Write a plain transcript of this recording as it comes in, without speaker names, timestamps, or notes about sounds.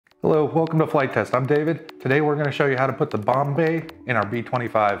Hello, welcome to Flight Test. I'm David. Today we're going to show you how to put the bomb bay in our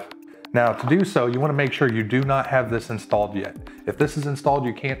B-25. Now to do so, you want to make sure you do not have this installed yet. If this is installed,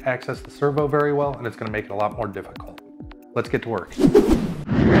 you can't access the servo very well and it's going to make it a lot more difficult. Let's get to work.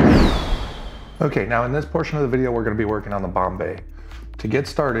 Okay, now in this portion of the video, we're going to be working on the bomb bay. To get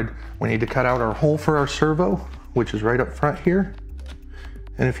started, we need to cut out our hole for our servo, which is right up front here.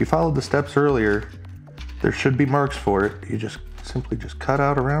 And if you followed the steps earlier, there should be marks for it. You just simply cut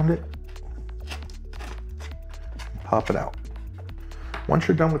out around it and pop it out. Once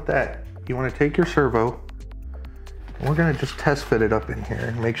you're done with that, you want to take your servo and we're going to just test fit it up in here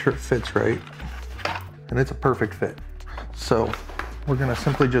and make sure it fits right. And it's a perfect fit. So we're going to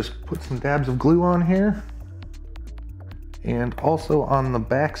simply just put some dabs of glue on here, and also on the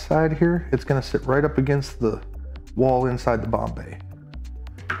back side here, it's going to sit right up against the wall inside the bomb bay.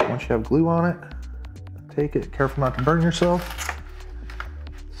 Once you have glue on it, take it, careful not to burn yourself.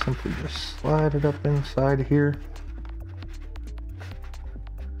 Simply just slide it up inside here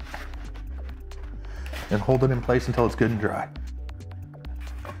and hold it in place until it's good and dry.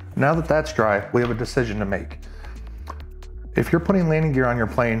 Now that that's dry, we have a decision to make. If you're putting landing gear on your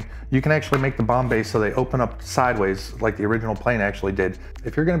plane, you can actually make the bomb bay so they open up sideways like the original plane actually did.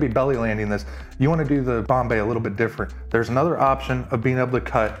 If you're going to be belly landing this, you want to do the bomb bay a little bit different. There's another option of being able to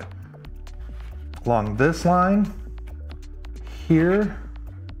cut along this line, here,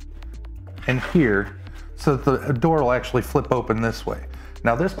 and here, so that the door will actually flip open this way.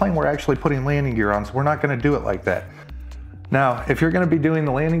 Now this plane we're actually putting landing gear on, so we're not going to do it like that. Now if you're going to be doing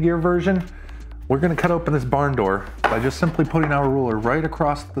the landing gear version, we're going to cut open this barn door by just simply putting our ruler right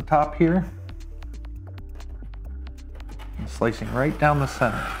across the top here and slicing right down the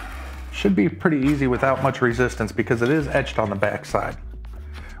center. Should be pretty easy without much resistance because it is etched on the back side.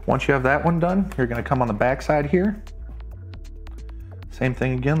 Once you have that one done, you're going to come on the back side here. Same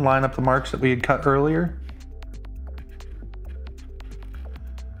thing again, line up the marks that we had cut earlier.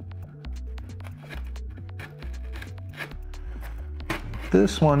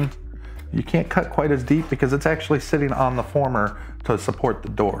 This one, you can't cut quite as deep because it's actually sitting on the former to support the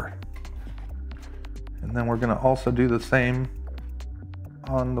door. And then we're going to also do the same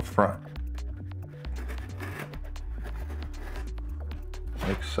on the front.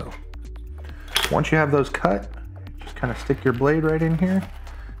 Like so. Once you have those cut, just kind of stick your blade right in here.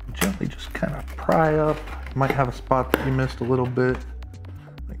 Gently just kind of pry up. You might have a spot that you missed a little bit,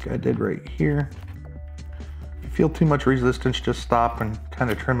 like I did right here. If you feel too much resistance, just stop and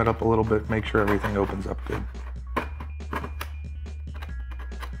kind of trim it up a little bit, make sure everything opens up good.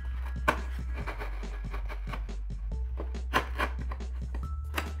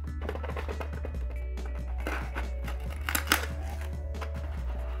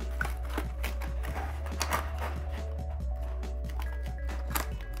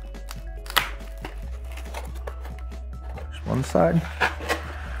 There's one side,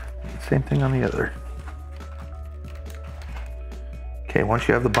 same thing on the other. Okay, once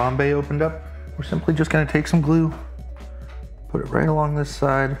you have the bomb bay opened up, we're simply just going to take some glue, put it right along this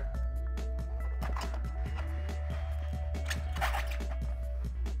side.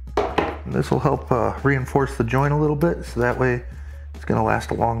 And this will help reinforce the joint a little bit, so that way it's going to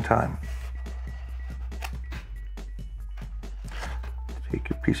last a long time. Take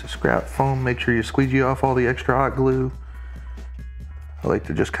your piece of scrap foam, make sure you squeegee off all the extra hot glue. I like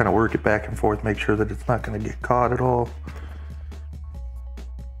to just kind of work it back and forth, make sure that it's not going to get caught at all.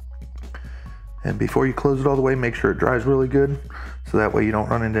 And before you close it all the way, make sure it dries really good, so that way you don't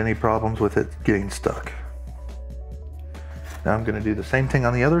run into any problems with it getting stuck. Now I'm going to do the same thing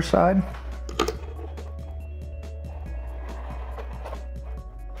on the other side.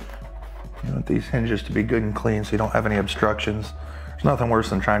 You want these hinges to be good and clean so you don't have any obstructions. There's nothing worse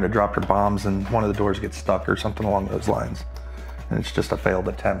than trying to drop your bombs and one of the doors gets stuck or something along those lines. And it's just a failed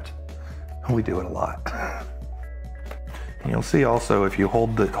attempt. We do it a lot. And you'll see also if you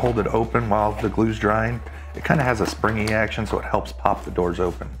hold it open while the glue's drying, it kind of has a springy action, so it helps pop the doors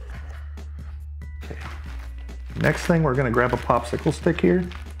open. Okay. Next thing, we're going to grab a popsicle stick here.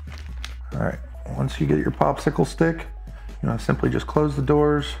 All right, once you get your popsicle stick, you want to simply just close the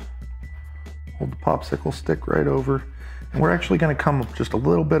doors, hold the popsicle stick right over, and we're actually going to come just a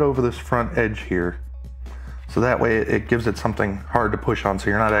little bit over this front edge here. So that way it gives it something hard to push on, so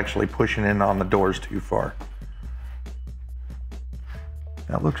you're not actually pushing in on the doors too far.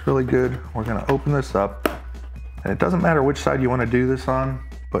 That looks really good. We're going to open this up, and it doesn't matter which side you want to do this on,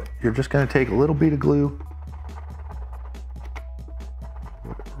 but you're just going to take a little bead of glue,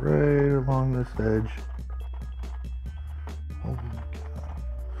 put it right along this edge. Oh my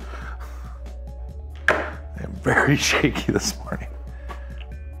God. I am very shaky this morning.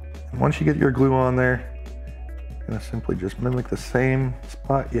 Once you get your glue on there, you're gonna simply just mimic the same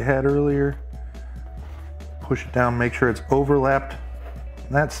spot you had earlier. Push it down, make sure it's overlapped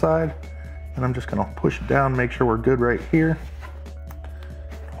on that side. And I'm just gonna push it down, make sure we're good right here.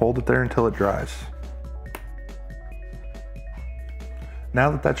 Hold it there until it dries. Now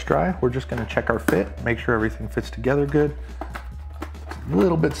that that's dry, we're just gonna check our fit, make sure everything fits together good. It's a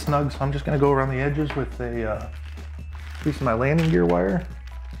little bit snug, so I'm just gonna go around the edges with a piece of my landing gear wire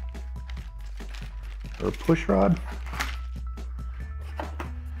or a push rod.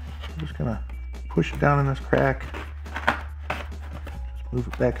 I'm just gonna push it down in this crack. Just move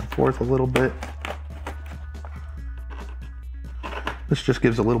it back and forth a little bit. This just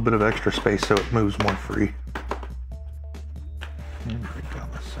gives a little bit of extra space so it moves more free. And break down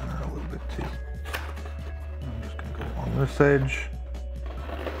the center a little bit too. I'm just gonna go along this edge,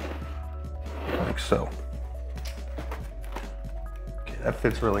 like so. Okay, that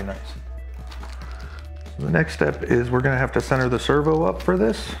fits really nice. So the next step is we're gonna have to center the servo up for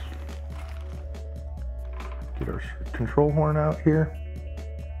this. Get our control horn out here.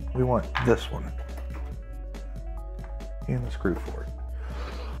 We want this one and the screw for it.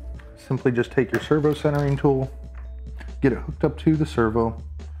 Simply just take your servo centering tool, get it hooked up to the servo.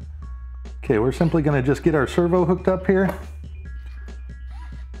 Okay, we're simply gonna just get our servo hooked up here.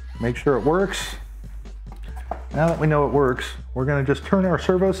 Make sure it works. Now that we know it works, we're gonna just turn our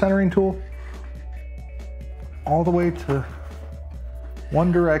servo centering tool all the way to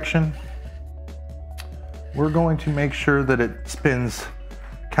one direction. We're going to make sure that it spins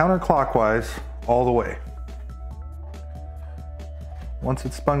counterclockwise all the way. Once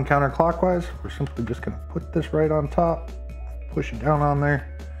it's spun counterclockwise, we're simply just gonna put this right on top, push it down on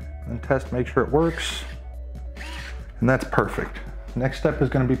there, and test, make sure it works. And that's perfect. Next step is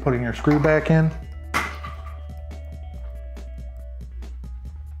gonna be putting your screw back in.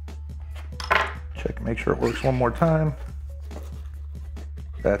 Check and make sure it works one more time.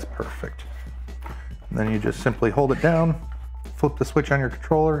 That's perfect. And then you just simply hold it down, flip the switch on your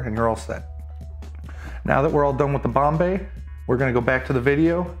controller, and you're all set. Now that we're all done with the bomb bay, we're gonna go back to the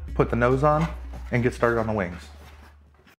video, put the nose on, and get started on the wings.